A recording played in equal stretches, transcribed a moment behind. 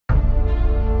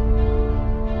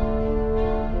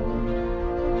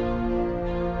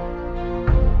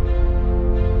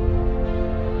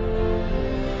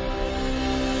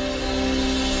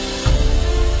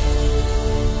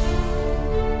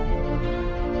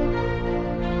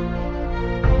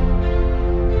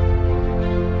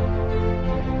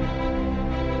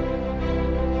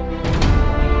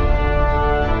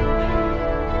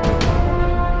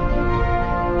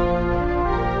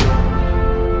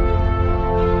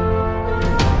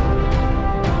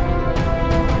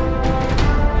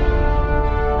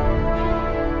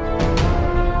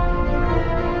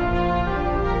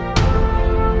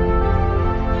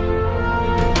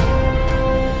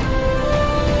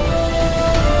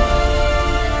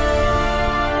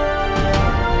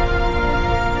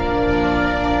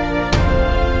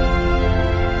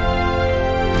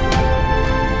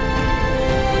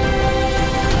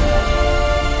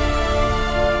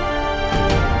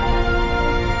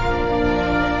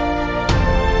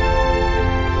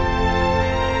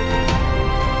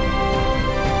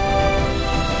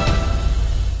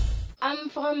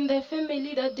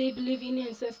they believe in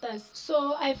ancestors.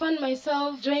 So I found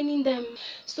myself joining them.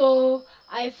 So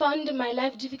I found my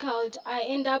life difficult. I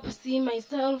end up seeing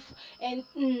myself and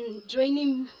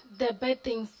joining the bad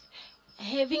things,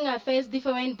 having affairs,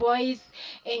 different boys,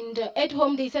 and at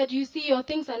home they said, you see, your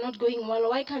things are not going well,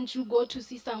 why can't you go to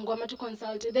see Sangoma to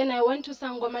consult? Then I went to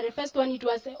Sangoma. The first one, it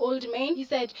was an old man. He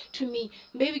said to me,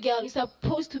 baby girl, you're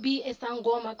supposed to be a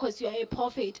Sangoma because you're a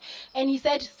prophet. And he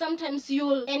said, sometimes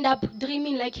you'll end up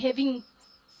dreaming like having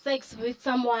sex with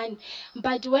someone,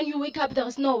 but when you wake up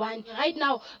there's no one. Right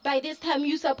now, by this time,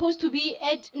 you're supposed to be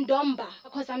at Ndomba,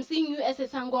 because I'm seeing you as a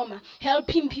Sangoma,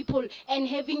 helping people and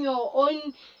having your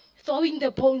own, throwing the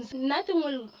bones. Nothing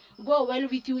will go well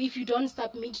with you if you don't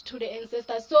submit to the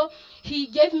ancestors. So he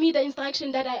gave me the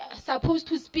instruction that I'm supposed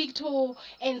to speak to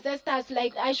ancestors,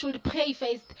 like I should pray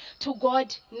first to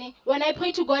God. When I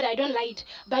pray to God, I don't light.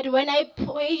 But when I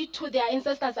pray to their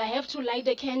ancestors, I have to light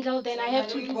the candle, then I have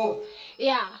to do,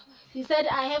 yeah. He said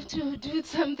I have to do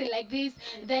something like this,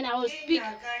 then I will speak.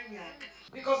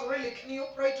 Because really, can you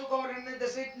pray to God and at the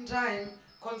same time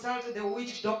consult the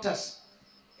witch doctors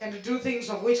and do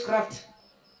things of witchcraft?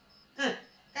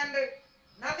 And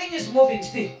nothing is moving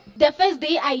still. The first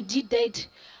day I did that,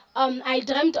 I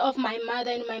dreamt of my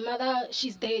mother, and my mother,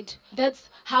 she's dead. That's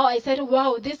how I said,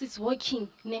 wow, this is working.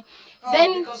 Oh,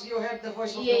 then, because you heard the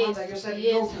voice of yes, your mother, you said,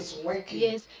 yes, no, it's working.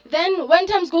 Yes. Then when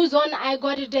time goes on, I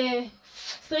got the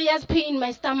serious pain in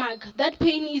my stomach. That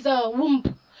pain is a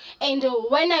womb. And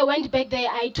when I went back there,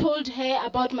 I told her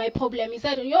about my problem. He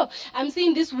said, yo, I'm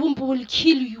seeing this womb will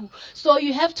kill you. So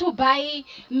you have to buy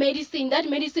medicine. That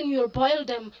medicine, you'll boil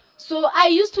them. So I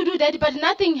used to do that, but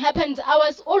nothing happened. I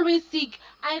was always sick.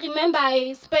 I remember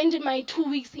I spent my 2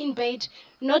 weeks in bed,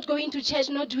 not going to church,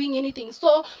 not doing anything.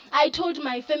 So I told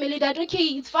my family that, okay,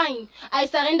 it's fine. I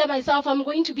surrender myself. I'm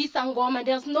going to be Sangoma.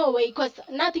 There's no way, because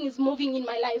nothing is moving in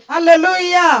my life.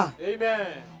 Hallelujah.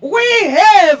 Amen. We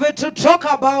have to talk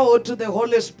about the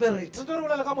Holy Spirit.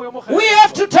 We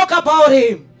have to talk about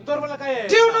Him. Do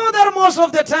you know that most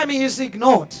of the time He is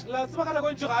ignored?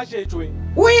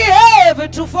 We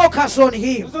have to focus on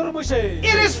Him.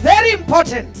 It is very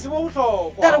important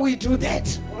that we do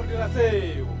that.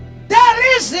 The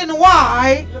reason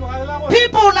why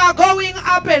people are going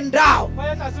up and down,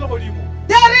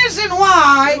 the reason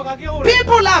why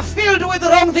people are filled with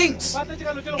wrong things,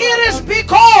 it is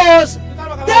because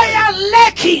they are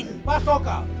lacking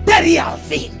the real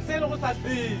thing.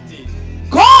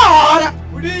 God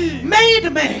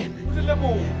made man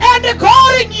and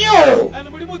calling you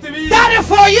that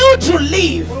for you to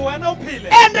live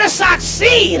and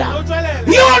succeed,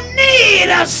 you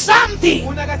need something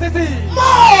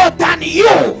more than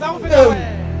you.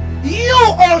 You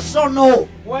also know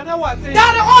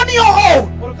that on your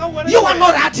own you are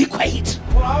not adequate.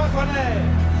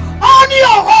 On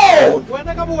your own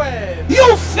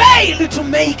you fail to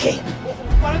make it.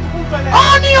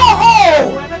 On your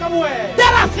own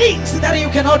there are things that you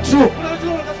cannot do.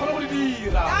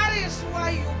 That is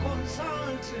why you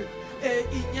consult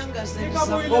Inyangas and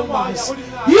Sangomas.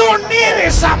 You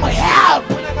need some help.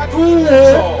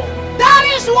 That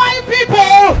is why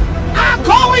people are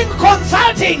going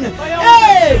consulting.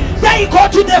 Hey, they go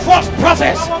to the false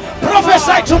prophets,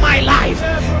 prophesy to my life.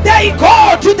 They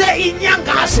go to the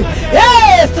Inyangas,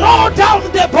 hey, throw down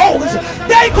the bones.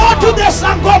 They go to the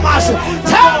Sangomas,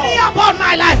 tell me about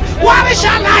my life. What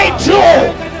shall I do?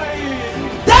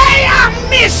 They are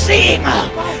missing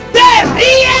the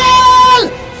real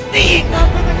thing.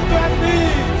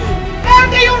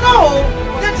 And you know,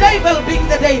 the devil being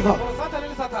the devil,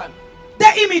 the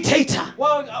imitator,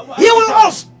 he will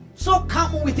also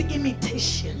come with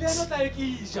imitations.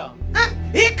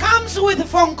 He comes with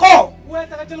phone call.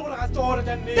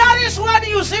 That is when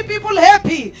you see people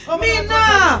happy.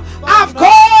 Mina, I've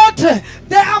got the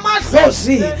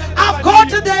Amazosi, I've got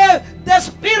the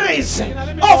spirits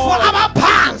of our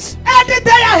pants, and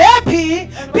they are happy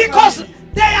because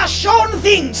they are shown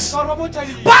things,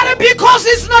 but because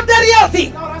it's not the real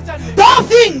thing. Those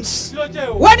things,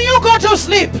 when you go to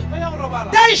sleep,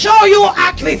 they show you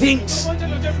ugly things.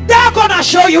 They're gonna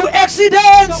show you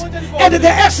accidents, and the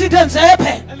accidents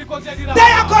happen. They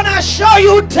are gonna show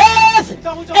you death,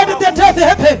 and the death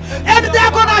happen. And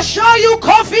they're gonna show you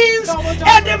coffins,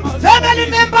 and the family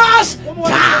members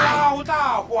die.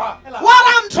 What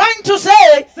I'm trying to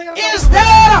say is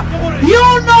that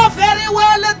you know very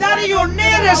well that you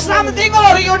need something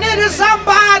or you need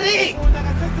somebody.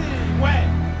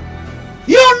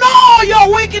 You know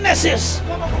your weaknesses.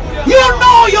 You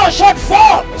know your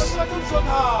shortfalls.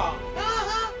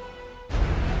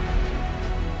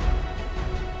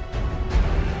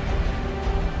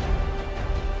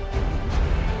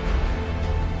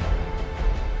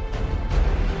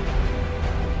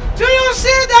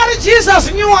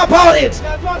 Jesus knew about it.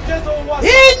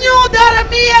 He knew that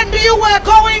me and you were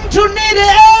going to need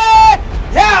a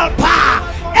helper.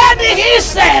 And he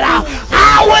said,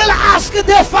 I will ask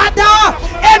the Father,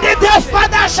 and the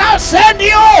Father shall send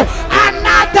you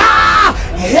another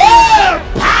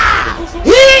helper.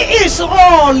 He is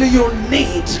all you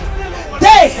need.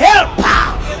 The helper.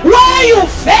 Where you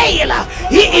fail,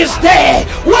 he is there.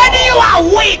 When you are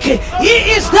weak,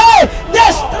 he is there.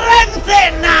 The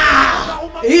strengthener.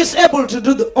 He is able to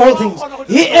do all things.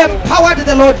 He empowered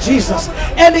the Lord Jesus,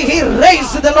 and he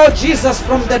raised the Lord Jesus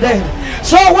from the dead.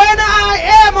 So when I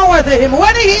am with him,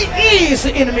 when he is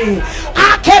in me,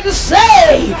 I can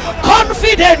say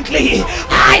confidently,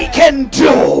 I can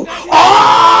do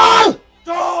all.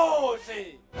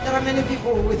 There are many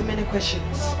people with many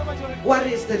questions. What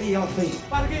is the real thing?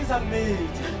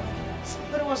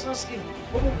 Somebody was asking,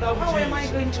 how am I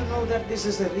going to know that this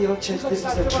is the real church, this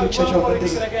is the true church of the day?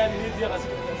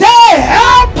 The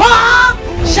helper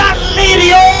shall lead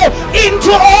you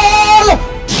into all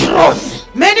truth.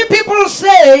 Many people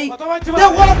say the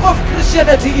work of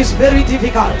Christianity is very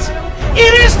difficult.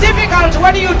 It is difficult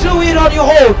when you do it on your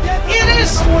own. It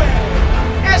is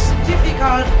as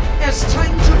difficult as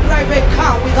trying to drive a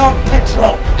car without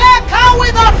petrol. A car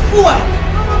without fuel.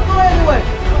 You don't go anywhere.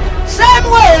 Same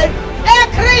way, a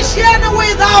Christian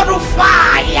without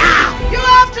fire. You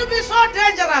have to be so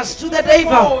dangerous to the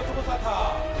devil.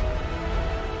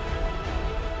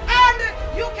 And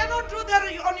you cannot do that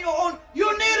on your own.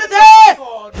 You need the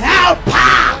helper.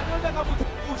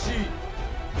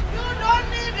 You don't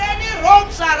need any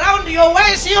ropes around your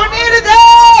waist. You need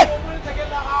the...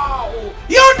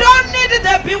 You don't need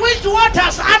the bewitched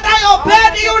waters under your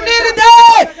bed. You need the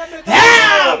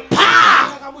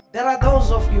helper. There are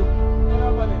those of you,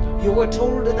 you were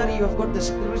told that you have got the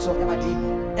spirits of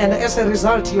Yamadini, and as a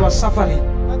result you are suffering.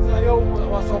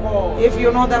 If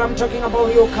you know that I'm talking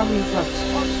about you, come in front.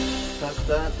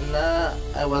 Pastor, now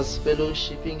I was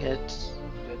fellowshipping at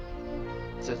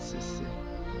ZCC.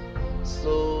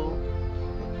 So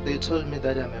they told me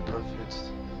that I'm a prophet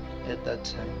at that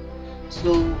time.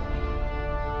 So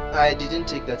I didn't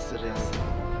take that serious.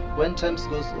 When times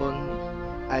goes on,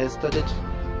 I started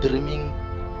dreaming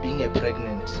being a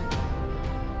pregnant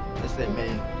as a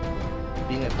man,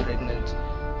 being a pregnant.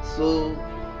 So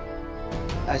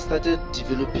I started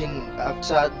developing,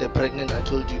 after the pregnant, I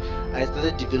told you, I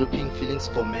started developing feelings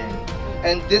for men.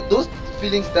 And those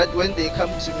feelings that when they come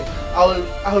to me, I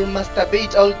will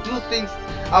masturbate, I will do things,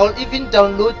 I will even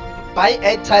buy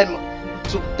airtime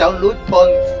to download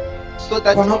porns. So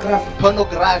that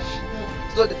pornography.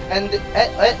 So and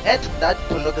at that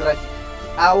pornography,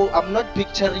 I'm not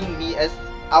picturing me as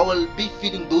I will be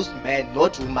feeling those men,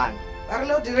 not women. And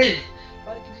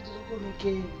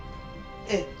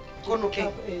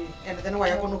then why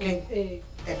and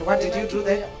what did you do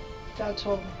there?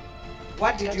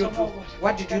 What did you do?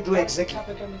 What did you do exactly?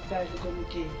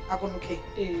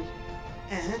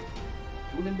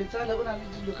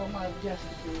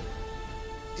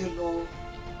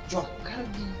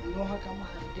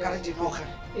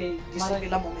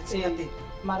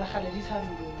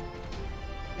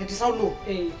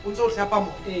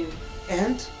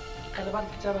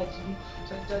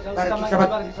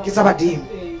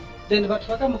 Then but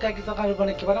what I'm going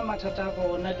to get a matata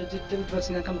or not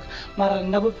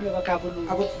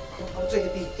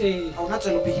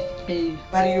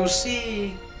but you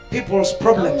see people's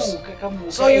problems.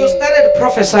 So you started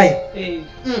prophesying.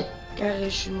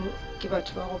 Ke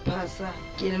batho ba go phasa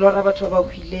ke le lora batho ba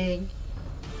huileng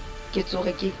ke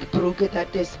tsoge ke broke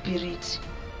that spirit,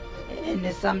 and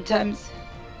sometimes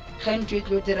ga ntwe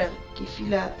tlo dira ke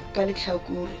fila ka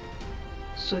letlhakore,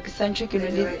 so ke santse ke le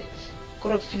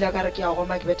go fila ka re ke a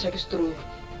goma ke betha ke stroke,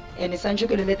 and santse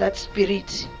ke le that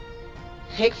spirit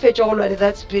ge ke fetša go lwa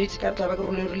that spirit ka tla ba ke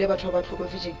rile batho ba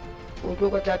tlhokofetšeng o tlo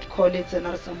go tla call it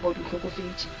and somebody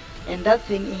tlhokofetše, and that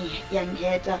thing yang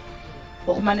heta.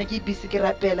 Why?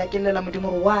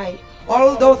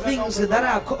 All those things that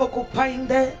are occupying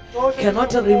there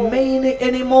cannot remain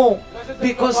anymore,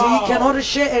 because he cannot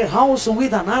share a house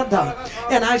with another.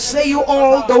 And I say you,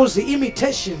 all those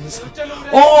imitations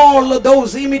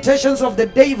of the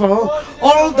devil,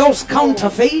 all those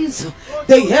counterfeits,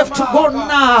 they have to go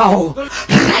now.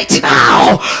 Right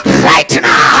now. Right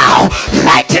now.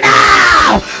 Right now.